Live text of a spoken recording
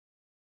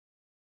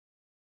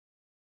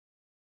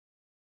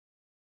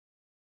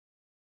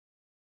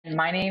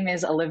My name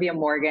is Olivia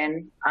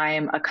Morgan. I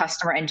am a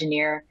customer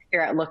engineer here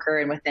at Looker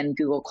and within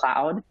Google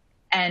Cloud.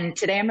 And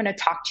today I'm going to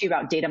talk to you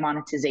about data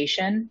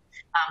monetization,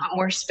 but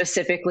more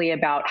specifically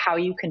about how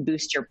you can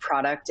boost your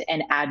product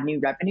and add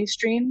new revenue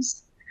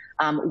streams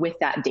with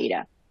that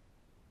data.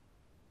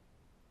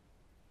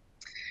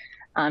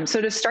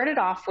 So to start it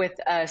off with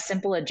a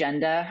simple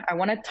agenda, I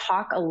want to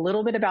talk a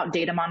little bit about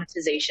data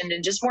monetization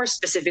and just more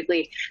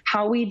specifically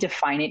how we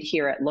define it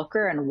here at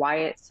Looker and why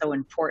it's so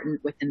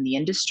important within the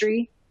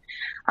industry.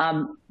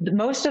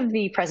 Most of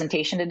the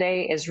presentation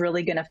today is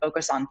really going to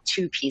focus on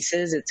two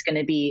pieces. It's going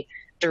to be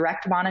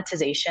direct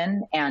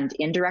monetization and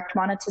indirect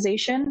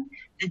monetization,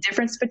 the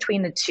difference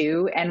between the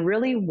two, and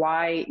really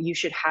why you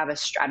should have a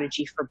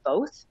strategy for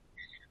both.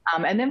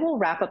 And then we'll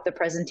wrap up the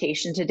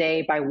presentation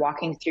today by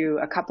walking through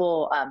a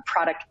couple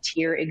product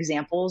tier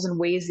examples and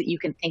ways that you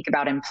can think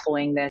about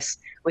employing this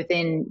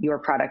within your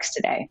products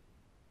today.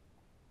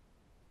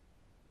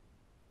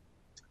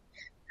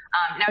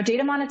 Now,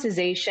 data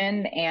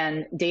monetization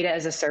and data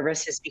as a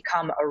service has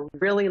become a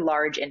really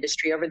large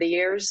industry over the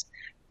years.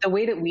 The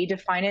way that we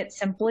define it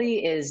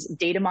simply is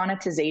data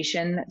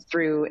monetization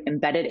through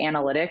embedded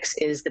analytics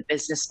is the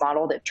business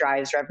model that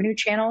drives revenue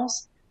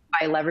channels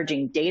by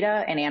leveraging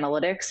data and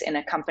analytics in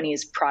a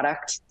company's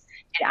product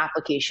and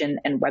application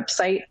and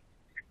website.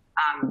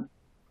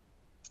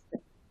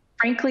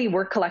 Frankly,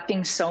 we're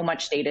collecting so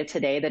much data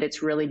today that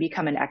it's really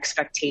become an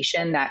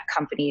expectation that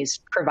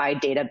companies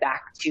provide data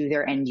back to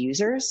their end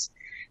users.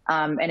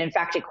 And in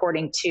fact,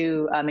 according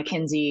to a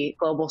McKinsey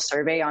global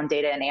survey on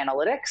data and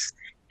analytics,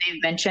 they've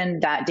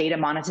mentioned that data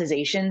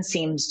monetization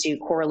seems to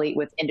correlate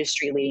with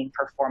industry-leading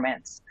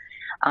performance.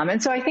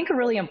 And so I think a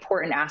really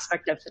important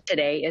aspect of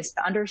today is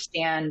to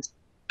understand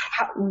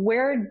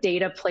where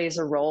data plays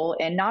a role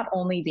in not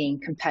only being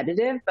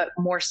competitive, but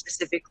more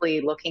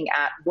specifically looking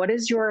at what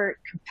is your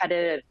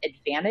competitive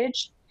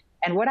advantage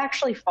and what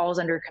actually falls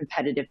under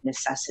competitive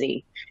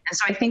necessity. And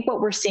so I think what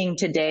we're seeing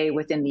today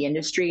within the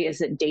industry is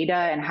that data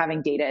and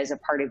having data as a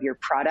part of your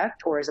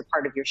product or as a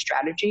part of your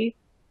strategy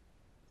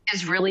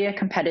is really a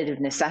competitive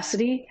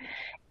necessity.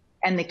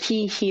 And the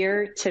key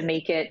here to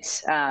make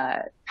it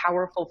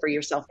powerful for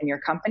yourself and your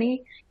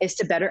company is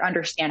to better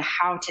understand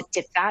how to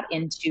tip that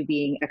into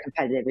being a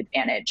competitive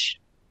advantage.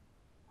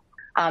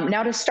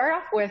 Now, to start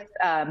off with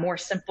a more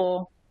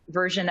simple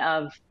version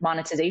of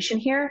monetization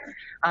here,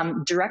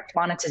 direct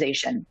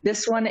monetization.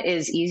 This one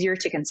is easier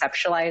to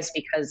conceptualize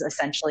because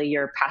essentially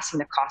you're passing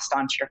the cost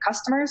on to your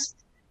customers.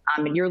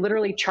 And you're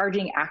literally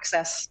charging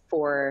access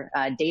for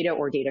data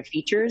or data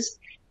features,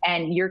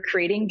 and you're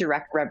creating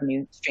direct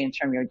revenue streams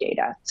from your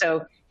data.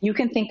 So you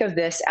can think of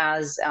this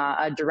as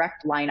a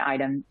direct line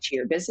item to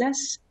your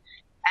business.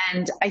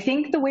 And I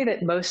think the way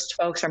that most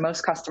folks or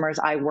most customers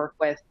I work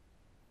with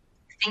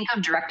think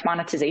of direct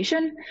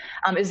monetization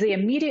is they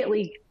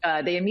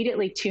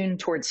immediately tune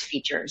towards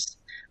features.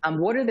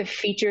 What are the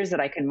features that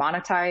I can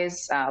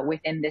monetize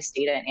within this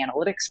data and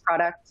analytics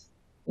product?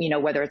 You know,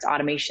 whether it's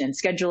automation and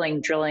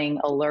scheduling, drilling,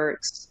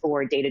 alerts,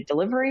 or data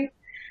delivery.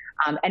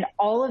 And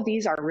all of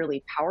these are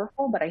really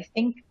powerful, but I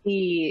think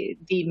the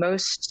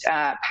most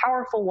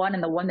powerful one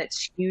and the one that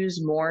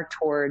skews more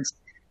towards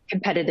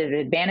competitive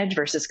advantage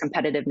versus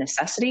competitive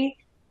necessity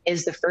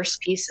is the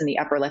first piece in the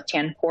upper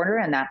left-hand corner,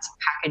 and that's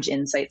package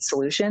insight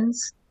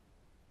solutions.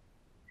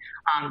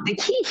 The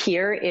key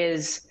here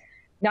is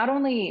not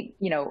only,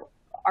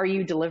 are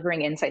you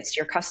delivering insights to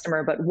your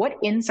customer, but what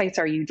insights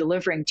are you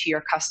delivering to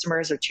your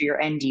customers or to your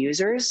end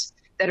users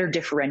that are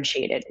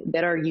differentiated,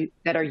 that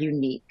are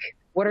unique?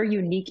 What are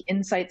unique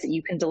insights that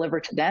you can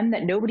deliver to them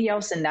that nobody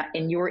else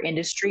in your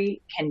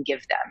industry can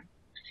give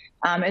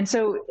them? And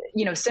so,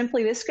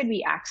 simply this could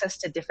be access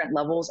to different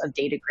levels of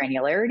data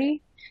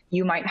granularity.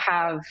 You might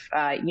have,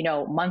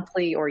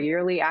 monthly or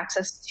yearly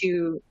access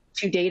to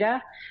data,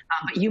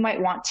 but you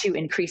might want to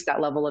increase that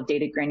level of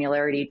data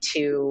granularity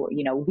to,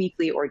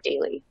 weekly or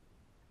daily.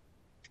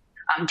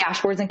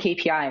 Dashboards and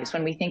KPIs.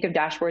 When we think of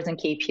dashboards and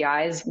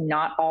KPIs,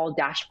 not all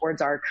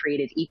dashboards are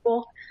created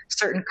equal.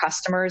 Certain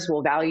customers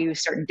will value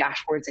certain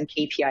dashboards and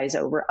KPIs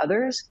over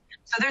others.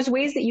 So there's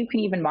ways that you can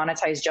even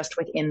monetize just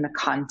within the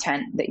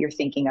content that you're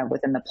thinking of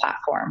within the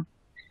platform.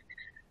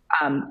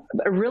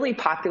 A really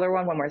popular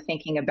one when we're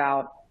thinking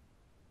about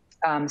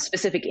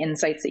specific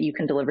insights that you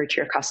can deliver to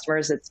your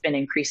customers that's been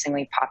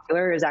increasingly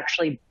popular is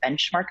actually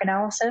benchmark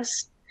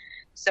analysis.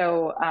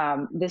 So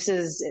this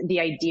is the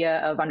idea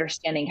of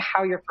understanding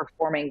how you're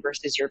performing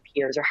versus your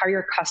peers, or how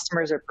your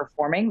customers are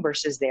performing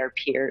versus their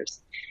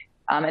peers.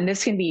 And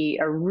this can be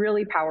a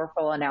really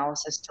powerful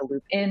analysis to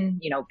loop in,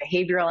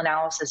 behavioral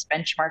analysis,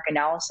 benchmark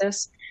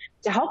analysis,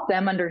 to help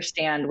them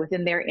understand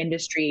within their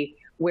industry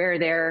where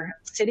they're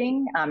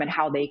sitting and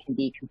how they can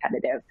be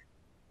competitive.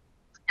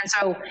 And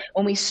so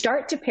when we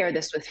start to pair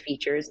this with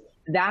features,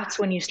 that's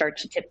when you start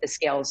to tip the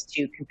scales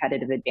to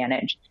competitive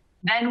advantage.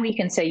 Then we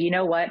can say, you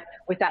know what,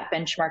 with that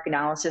benchmark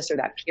analysis or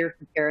that peer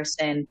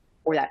comparison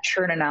or that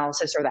churn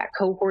analysis or that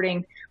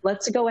cohorting,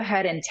 let's go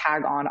ahead and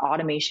tag on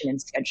automation and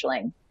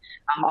scheduling.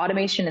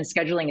 Automation and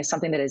scheduling is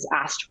something that is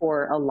asked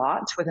for a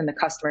lot within the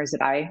customers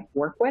that I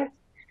work with.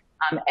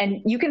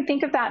 And you can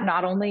think of that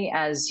not only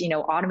as,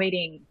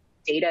 automating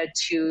data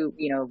to,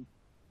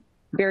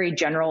 very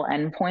general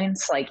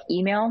endpoints like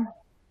email,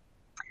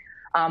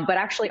 but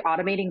actually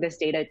automating this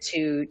data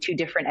to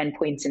different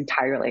endpoints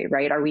entirely,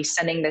 right? Are we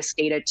sending this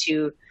data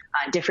to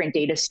different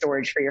data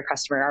storage for your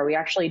customer? Are we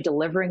actually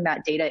delivering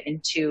that data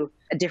into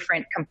a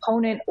different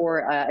component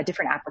or a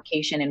different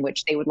application in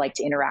which they would like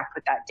to interact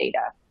with that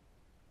data?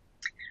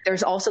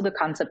 There's also the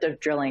concept of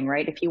drilling,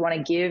 right? If you want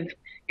to give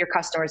your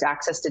customers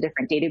access to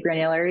different data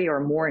granularity, or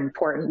more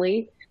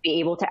importantly,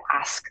 be able to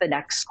ask the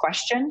next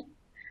question,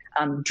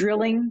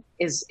 drilling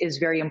is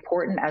very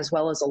important, as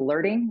well as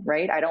alerting,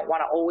 right? I don't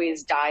want to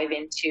always dive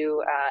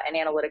into an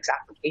analytics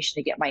application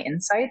to get my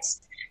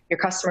insights. Your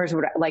customers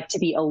would like to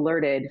be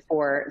alerted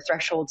for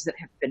thresholds that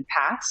have been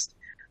passed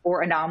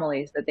or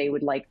anomalies that they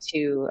would like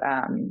to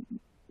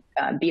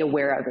be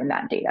aware of in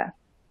that data.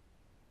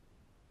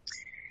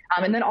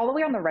 And then all the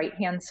way on the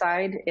right-hand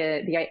side,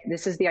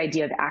 this is the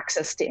idea of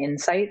access to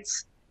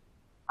insights.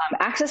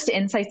 Access to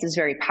insights is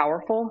very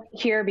powerful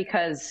here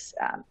because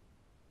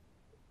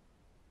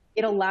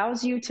it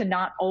allows you to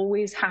not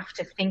always have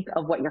to think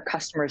of what your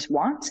customers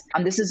want.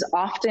 This is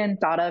often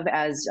thought of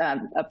as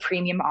a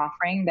premium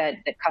offering that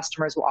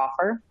customers will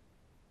offer.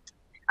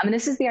 And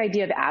this is the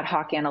idea of ad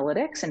hoc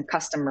analytics and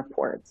custom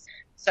reports.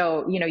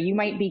 So, you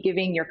might be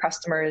giving your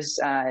customers,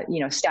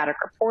 static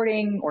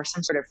reporting or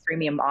some sort of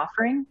freemium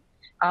offering.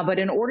 But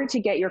in order to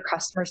get your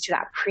customers to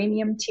that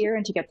premium tier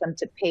and to get them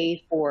to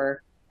pay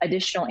for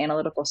additional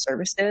analytical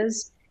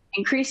services,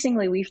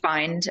 increasingly we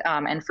find,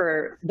 and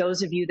for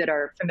those of you that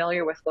are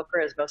familiar with Looker,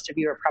 as most of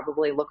you are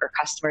probably Looker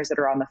customers that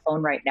are on the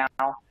phone right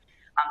now,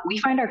 we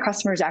find our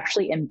customers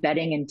actually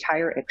embedding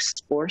entire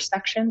explore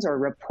sections or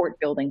report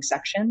building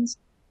sections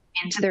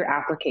into their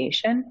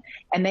application,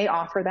 and they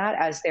offer that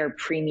as their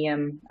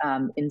premium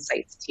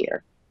insights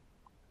tier.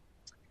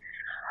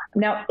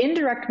 Now,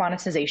 indirect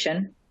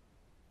monetization.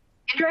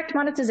 Indirect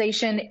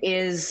monetization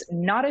is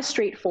not as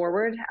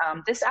straightforward.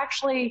 This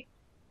actually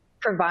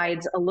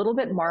provides a little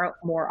bit more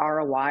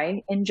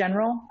ROI in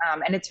general,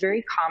 and it's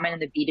very common in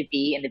the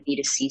B2B and the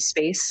B2C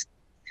space.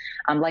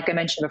 Like I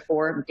mentioned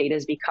before, data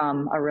has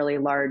become a really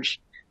large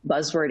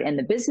buzzword in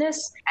the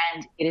business,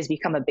 and it has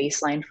become a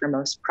baseline for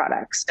most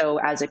products. So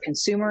as a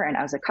consumer and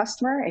as a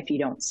customer, if you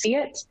don't see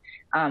it,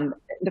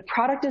 the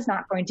product is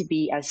not going to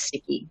be as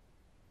sticky.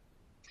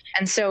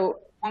 And so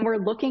when we're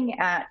looking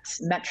at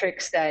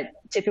metrics that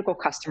typical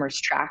customers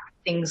track,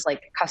 things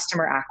like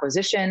customer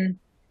acquisition,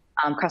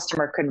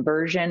 customer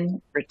conversion,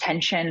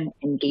 retention,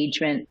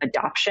 engagement,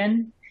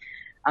 adoption,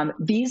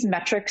 these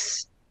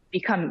metrics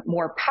become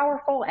more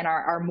powerful and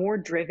are more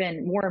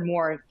driven, more and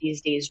more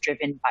these days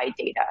driven by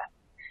data.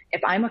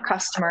 If I'm a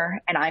customer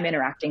and I'm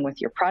interacting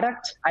with your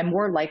product, I'm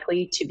more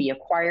likely to be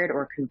acquired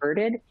or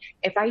converted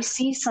if I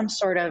see some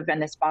sort of,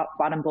 and this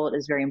bottom bullet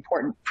is very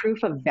important,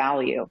 proof of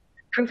value,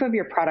 proof of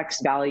your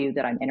product's value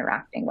that I'm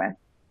interacting with.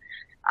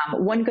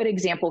 One good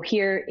example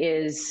here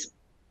is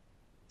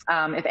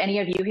if any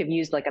of you have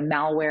used like a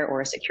malware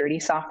or a security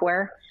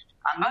software,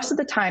 most of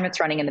the time it's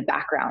running in the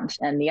background.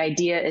 And the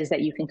idea is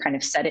that you can kind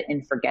of set it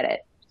and forget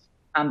it.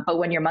 But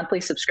when your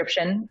monthly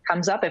subscription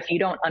comes up, if you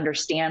don't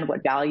understand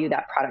what value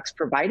that product's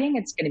providing,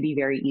 it's going to be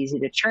very easy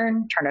to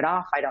turn it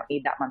off. I don't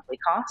need that monthly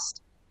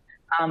cost.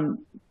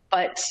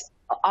 But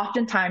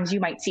oftentimes you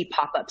might see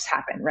pop-ups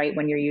happen, right?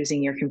 When you're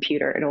using your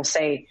computer, it'll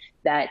say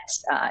that,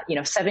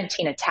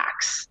 17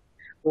 attacks,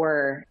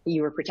 or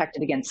you were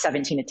protected against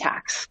 17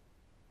 attacks.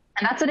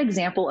 And that's an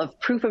example of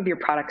proof of your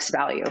product's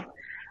value.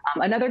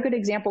 Another good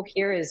example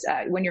here is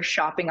when you're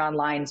shopping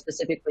online,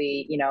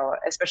 specifically,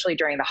 especially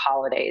during the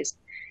holidays,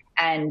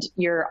 and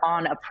you're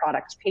on a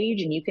product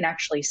page and you can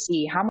actually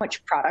see how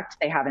much product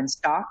they have in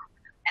stock.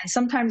 And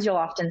sometimes you'll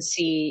often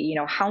see,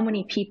 how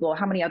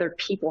many other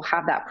people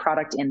have that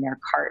product in their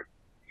cart.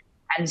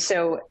 And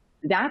so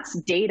that's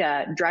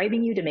data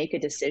driving you to make a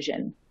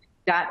decision.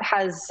 That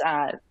has,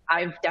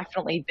 I've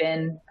definitely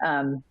been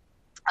a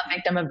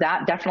victim of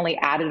that, definitely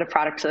added a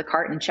product to the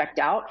cart and checked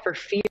out for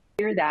fear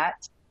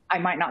that I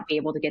might not be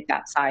able to get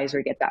that size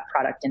or get that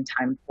product in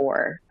time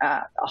for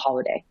a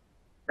holiday,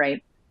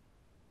 right?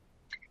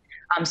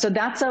 So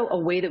that's a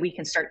way that we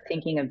can start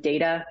thinking of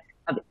data,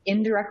 of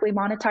indirectly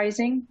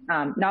monetizing.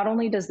 Not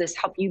only does this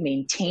help you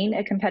maintain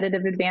a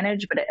competitive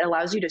advantage, but it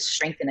allows you to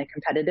strengthen a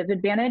competitive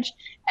advantage.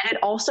 And it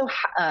also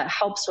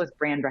helps with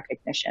brand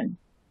recognition.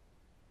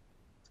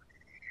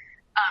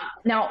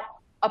 Now,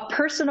 a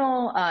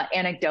personal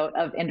anecdote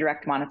of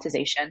indirect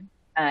monetization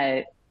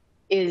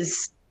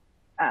is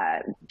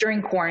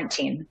during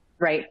quarantine,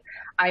 right?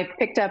 I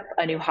picked up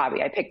a new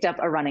hobby. I picked up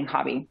a running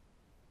hobby.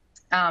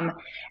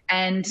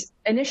 And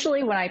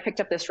initially, when I picked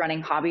up this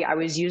running hobby, I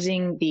was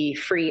using the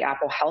free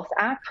Apple Health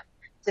app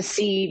to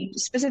see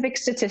specific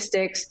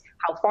statistics,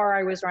 how far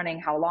I was running,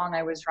 how long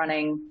I was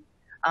running.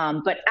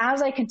 But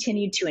as I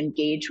continued to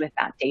engage with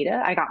that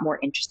data, I got more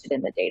interested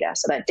in the data.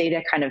 So that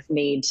data kind of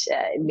made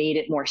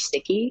it more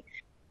sticky.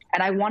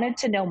 And I wanted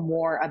to know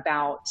more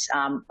about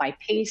my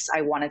pace.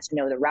 I wanted to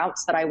know the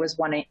routes that I was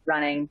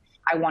running.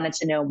 I wanted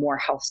to know more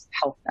health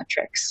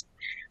metrics.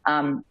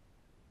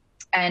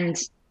 And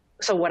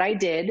so what I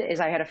did is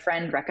I had a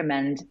friend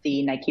recommend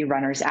the Nike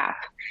Runners app.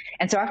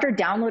 And so after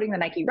downloading the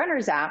Nike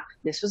Runners app,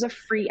 this was a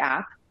free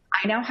app,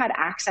 I now had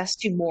access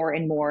to more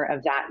and more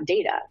of that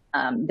data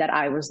that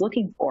I was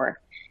looking for.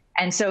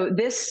 And so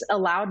this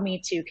allowed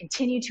me to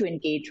continue to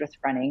engage with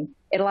running.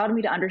 It allowed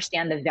me to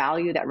understand the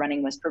value that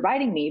running was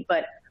providing me.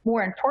 But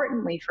more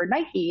importantly for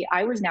Nike,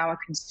 I was now a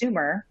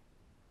consumer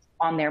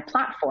on their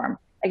platform.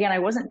 Again, I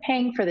wasn't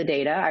paying for the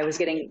data. I was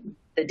getting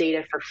the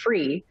data for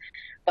free.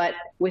 But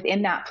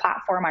within that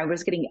platform, I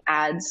was getting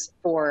ads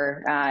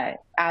for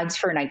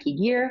Nike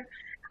gear.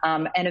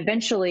 And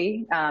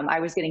eventually, I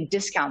was getting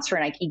discounts for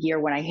Nike gear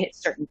when I hit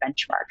certain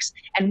benchmarks.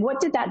 And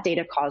what did that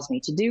data cause me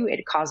to do?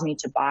 It caused me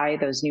to buy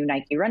those new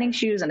Nike running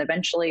shoes. And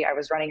eventually, I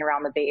was running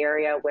around the Bay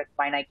Area with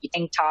my Nike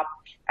tank top,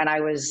 and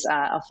I was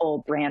a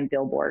full brand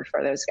billboard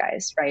for those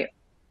guys, right?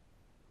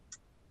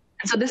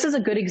 So this is a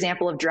good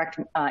example of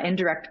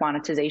indirect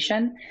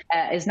monetization,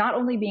 is not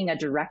only being a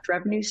direct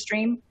revenue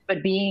stream,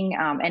 but being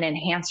an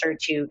enhancer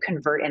to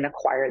convert and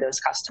acquire those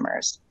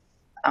customers.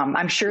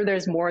 I'm sure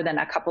there's more than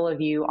a couple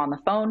of you on the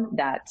phone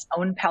that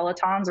own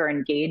Pelotons or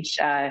engage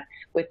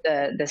with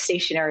the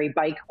stationary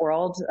bike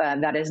world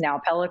that is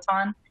now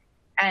Peloton.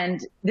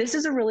 And this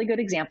is a really good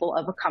example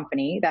of a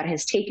company that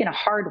has taken a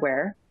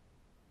hardware,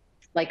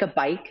 like a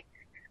bike,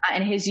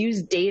 and has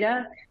used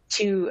data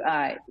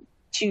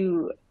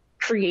to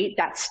create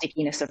that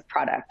stickiness of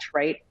product,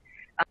 right?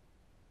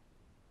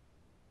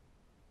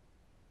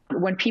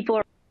 When people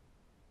are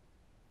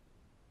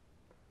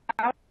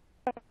out,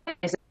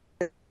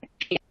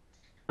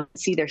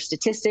 see their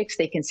statistics,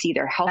 they can see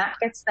their health. That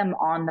gets them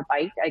on the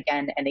bike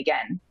again and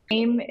again.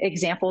 Same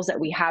examples that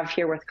we have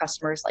here with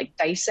customers like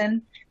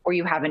Dyson, where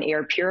you have an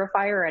air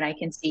purifier and I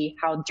can see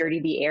how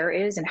dirty the air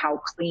is and how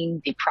clean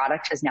the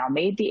product has now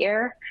made the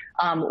air.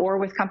 Or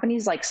with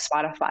companies like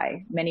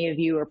Spotify. Many of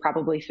you are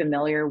probably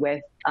familiar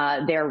with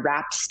their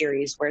Wrapped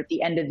series, where at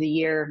the end of the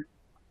year,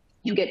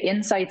 you get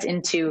insights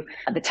into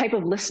the type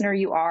of listener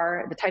you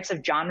are, the types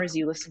of genres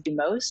you listen to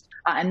most,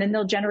 and then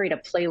they'll generate a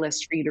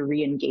playlist for you to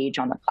re-engage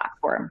on the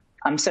platform.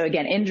 So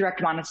again,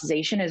 indirect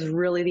monetization is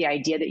really the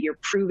idea that you're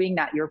proving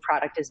that your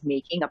product is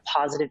making a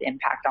positive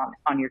impact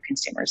on your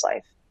consumer's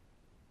life.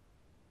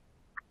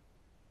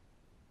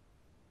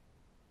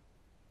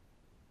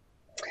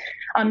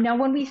 Now,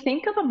 when we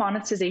think of a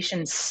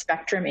monetization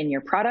spectrum in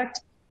your product,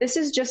 this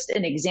is just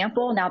an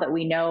example now that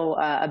we know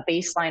a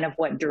baseline of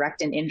what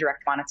direct and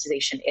indirect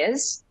monetization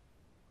is.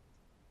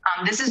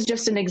 This is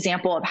just an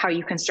example of how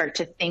you can start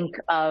to think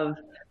of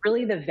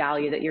really the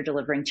value that you're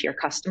delivering to your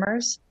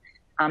customers.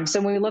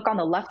 So when we look on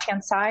the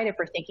left-hand side, if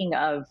we're thinking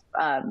of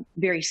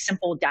very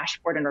simple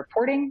dashboard and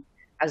reporting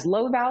as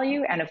low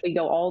value, and if we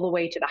go all the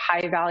way to the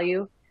high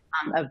value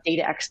of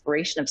data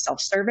exploration of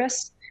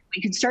self-service,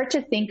 we can start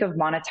to think of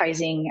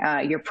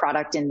monetizing your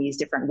product in these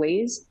different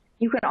ways.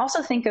 You can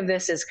also think of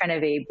this as kind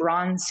of a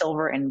bronze,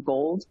 silver, and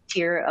gold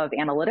tier of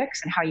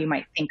analytics and how you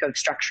might think of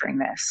structuring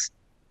this.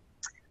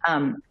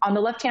 On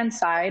the left-hand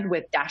side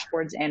with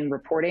dashboards and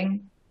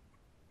reporting,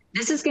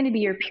 this is going to be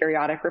your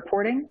periodic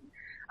reporting,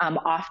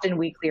 often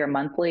weekly or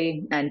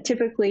monthly. And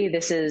typically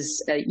this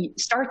is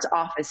starts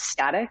off as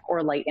static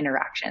or light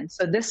interaction.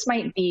 So this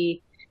might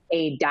be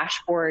a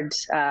dashboard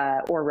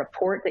or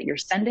report that you're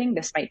sending.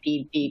 This might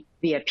be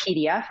via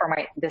PDF, or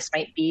this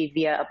might be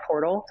via a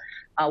portal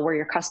where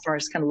your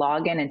customers can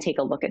log in and take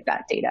a look at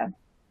that data.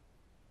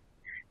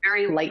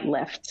 Very light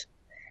lift.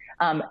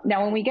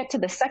 Now, when we get to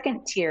the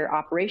second tier,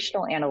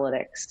 operational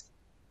analytics,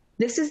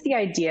 this is the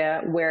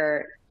idea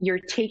where you're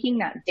taking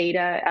that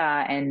data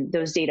and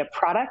those data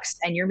products,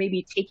 and you're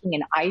maybe taking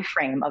an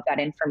iframe of that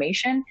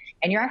information,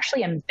 and you're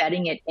actually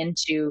embedding it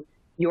into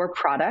your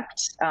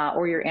product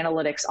or your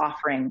analytics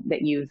offering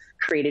that you've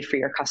created for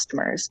your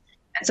customers.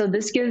 And so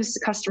this gives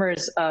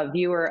customers a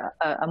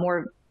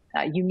more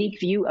unique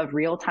view of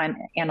real-time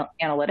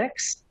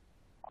analytics,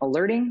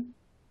 alerting.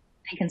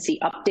 They can see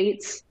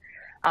updates.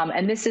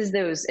 And this is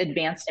those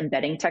advanced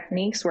embedding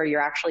techniques where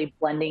you're actually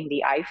blending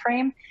the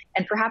iframe,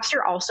 and perhaps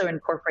you're also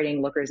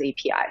incorporating Looker's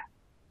API.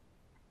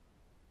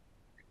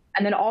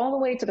 And then all the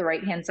way to the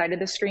right-hand side of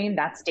the screen,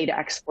 that's data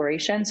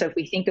exploration. So if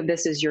we think of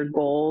this as your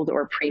gold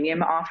or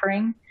premium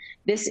offering,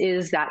 this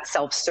is that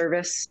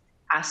self-service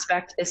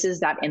aspect. This is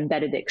that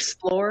embedded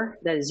explore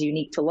that is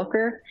unique to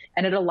Looker,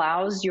 and it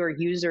allows your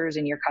users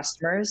and your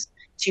customers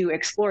to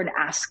explore and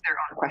ask their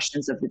own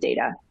questions of the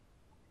data.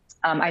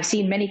 I've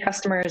seen many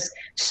customers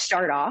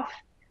start off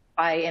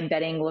by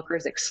embedding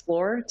Looker's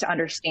Explore to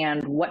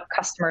understand what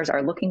customers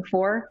are looking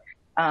for,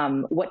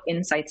 what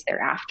insights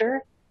they're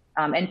after,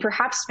 and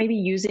perhaps maybe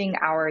using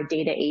our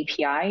data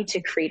API to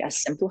create a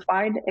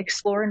simplified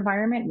Explore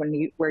environment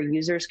where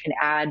users can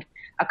add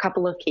a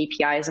couple of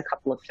KPIs, a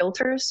couple of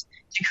filters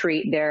to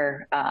create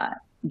their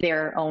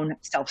own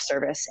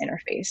self-service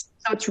interface.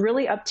 So it's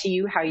really up to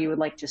you how you would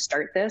like to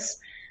start this.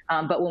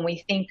 But when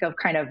we think of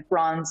kind of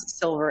bronze,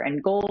 silver,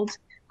 and gold,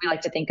 we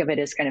like to think of it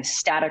as kind of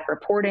static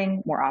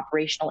reporting, more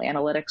operational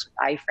analytics with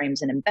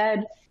iframes and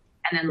embed.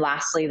 And then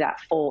lastly, that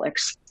full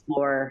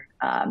Explore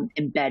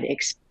embed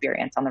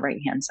experience on the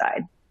right-hand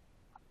side.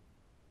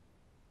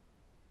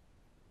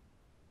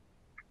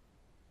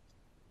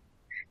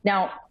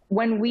 Now,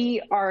 when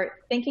we are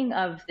thinking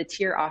of the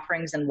tier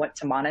offerings and what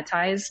to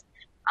monetize,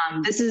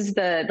 this is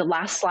the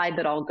last slide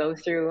that I'll go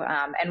through.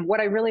 And what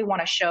I really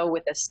want to show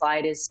with this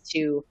slide is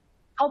to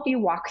help you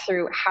walk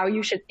through how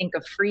you should think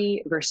of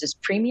free versus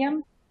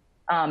premium,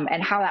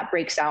 and how that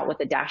breaks out with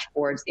the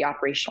dashboards, the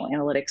operational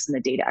analytics, and the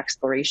data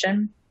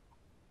exploration.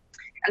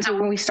 And so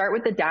when we start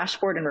with the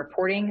dashboard and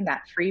reporting,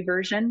 that free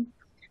version,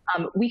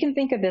 we can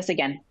think of this,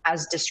 again,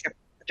 as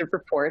descriptive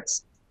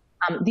reports.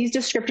 These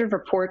descriptive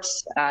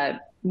reports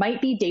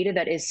might be data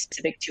that is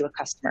specific to a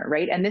customer,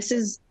 right? And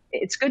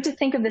it's good to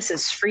think of this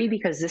as free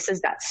because this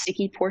is that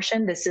sticky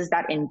portion. This is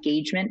that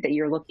engagement that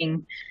you're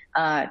looking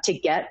to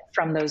get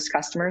from those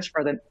customers,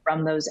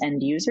 from those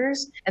end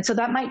users. And so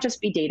that might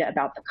just be data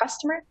about the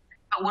customer.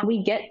 But when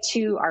we get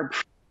to our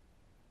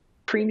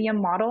premium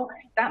model,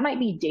 that might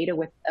be data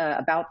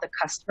about the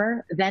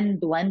customer, then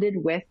blended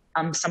with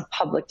some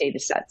public data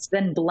sets,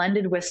 then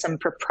blended with some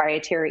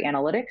proprietary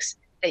analytics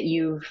that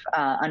you've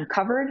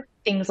uncovered,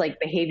 things like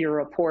behavior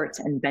reports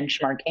and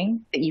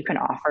benchmarking that you can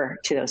offer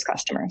to those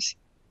customers.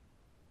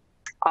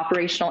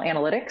 Operational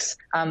analytics,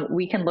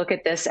 we can look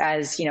at this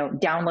as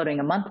downloading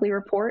a monthly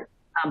report,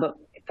 but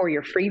for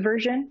your free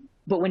version.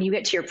 But when you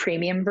get to your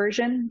premium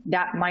version,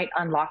 that might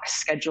unlock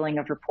scheduling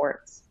of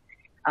reports.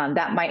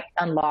 That might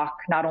unlock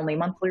not only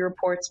monthly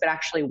reports, but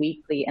actually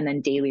weekly and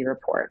then daily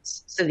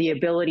reports. So the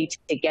ability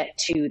to get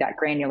to that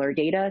granular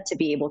data to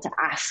be able to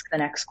ask the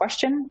next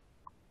question.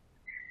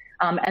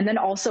 And then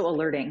also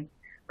alerting,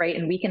 right?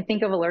 And we can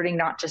think of alerting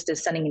not just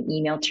as sending an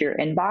email to your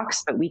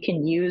inbox, but we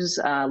can use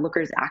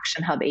Looker's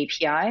Action Hub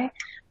API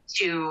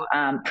to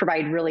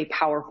provide really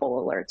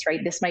powerful alerts,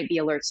 right? This might be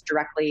alerts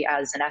directly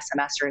as an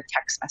SMS or a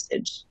text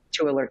message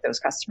to alert those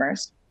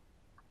customers.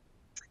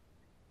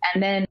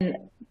 And then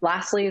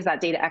lastly is that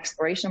data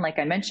exploration, like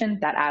I mentioned,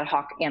 that ad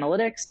hoc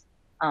analytics,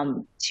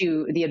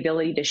 to the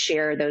ability to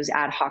share those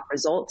ad hoc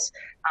results.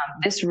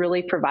 This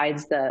really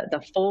provides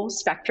the full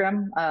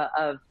spectrum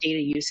of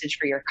data usage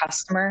for your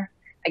customer.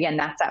 Again,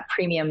 that's that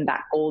premium,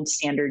 that gold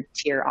standard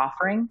tier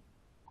offering.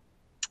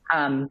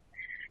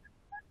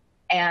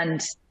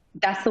 And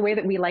that's the way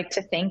that we like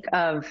to think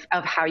of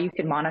how you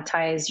can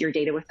monetize your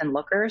data within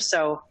Looker.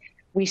 So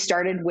we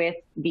started with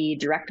the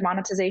direct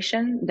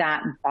monetization,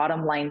 that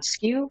bottom line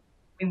SKU.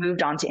 We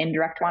moved on to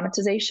indirect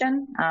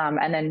monetization,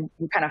 and then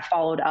we kind of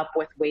followed up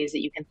with ways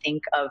that you can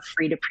think of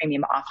free to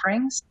premium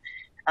offerings.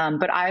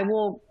 But I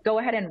will go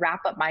ahead and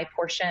wrap up my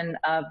portion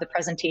of the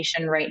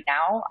presentation right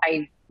now.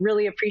 I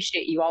really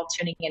appreciate you all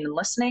tuning in and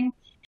listening.